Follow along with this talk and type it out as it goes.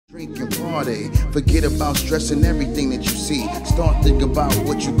Drink and party, forget about stress and everything that you see. Start thinking about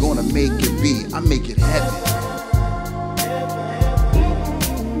what you're gonna make it be. I make it heaven.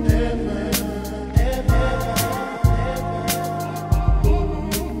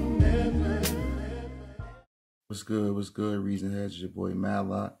 What's good? What's good? Reason Heads, your boy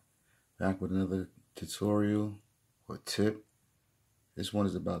Madlock, back with another tutorial or tip. This one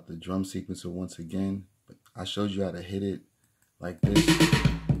is about the drum sequencer once again, but I showed you how to hit it like this.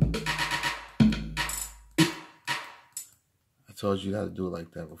 I told you how to do it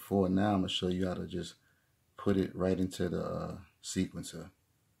like that before. Now I'm gonna show you how to just put it right into the sequencer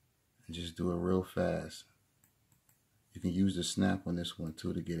and just do it real fast. You can use the snap on this one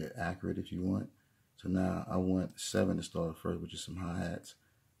too to get it accurate if you want. So now I want 7 to start first, which is some hi-hats.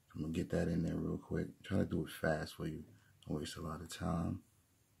 I'm gonna get that in there real quick. Try to do it fast for you. Don't waste a lot of time.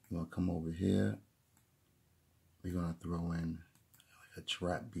 You're gonna come over here. We're gonna throw in like a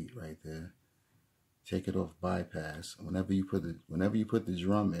trap beat right there. Take it off bypass. Whenever you put the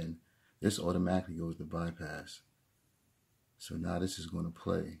drum in, this automatically goes to bypass. So now this is gonna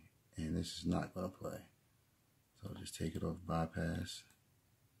play, and this is not gonna play. So just take it off bypass.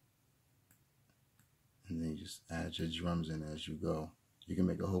 And then you just add your drums in as you go. You can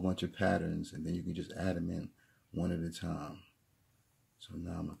make a whole bunch of patterns, and then you can just add them in one at a time. So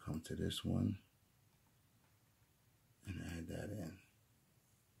now I'm gonna come to this one and add that in.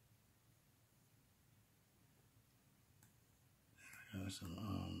 I got some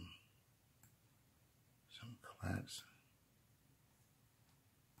claps.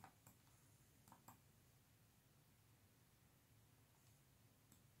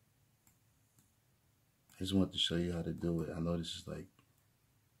 I just wanted to show you how to do it. I know this is like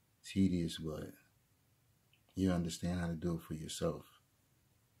tedious, but you understand how to do it for yourself.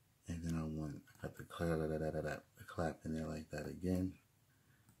 And then I got the clap in there like that again.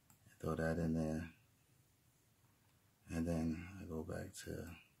 Throw that in there. And then I go back to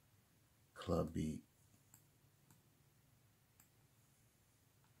club beat.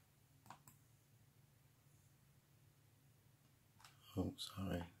 Oh,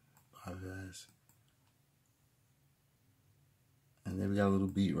 sorry. Apologize. And then we got a little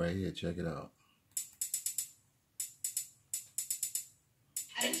beat right here. Check it out.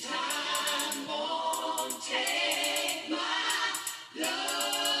 And time won't take my love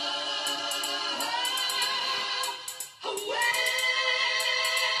away.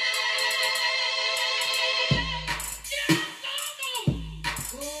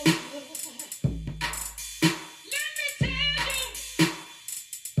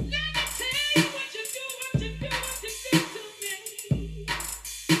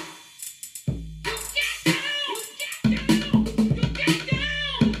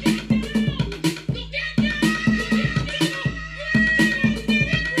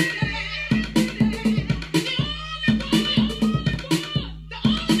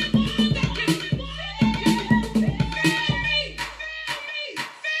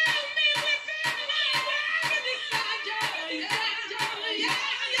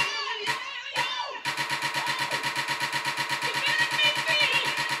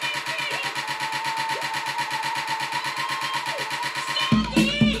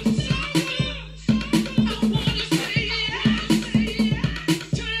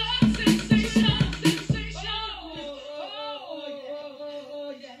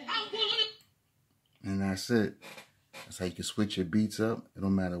 And that's it. That's how you can switch your beats up. It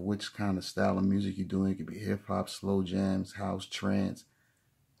don't matter which kind of style of music you're doing. It could be hip hop, slow jams, house, trance.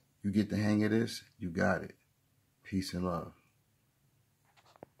 You get the hang of this, you got it. Peace and love.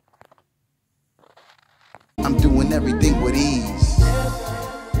 I'm doing everything with ease.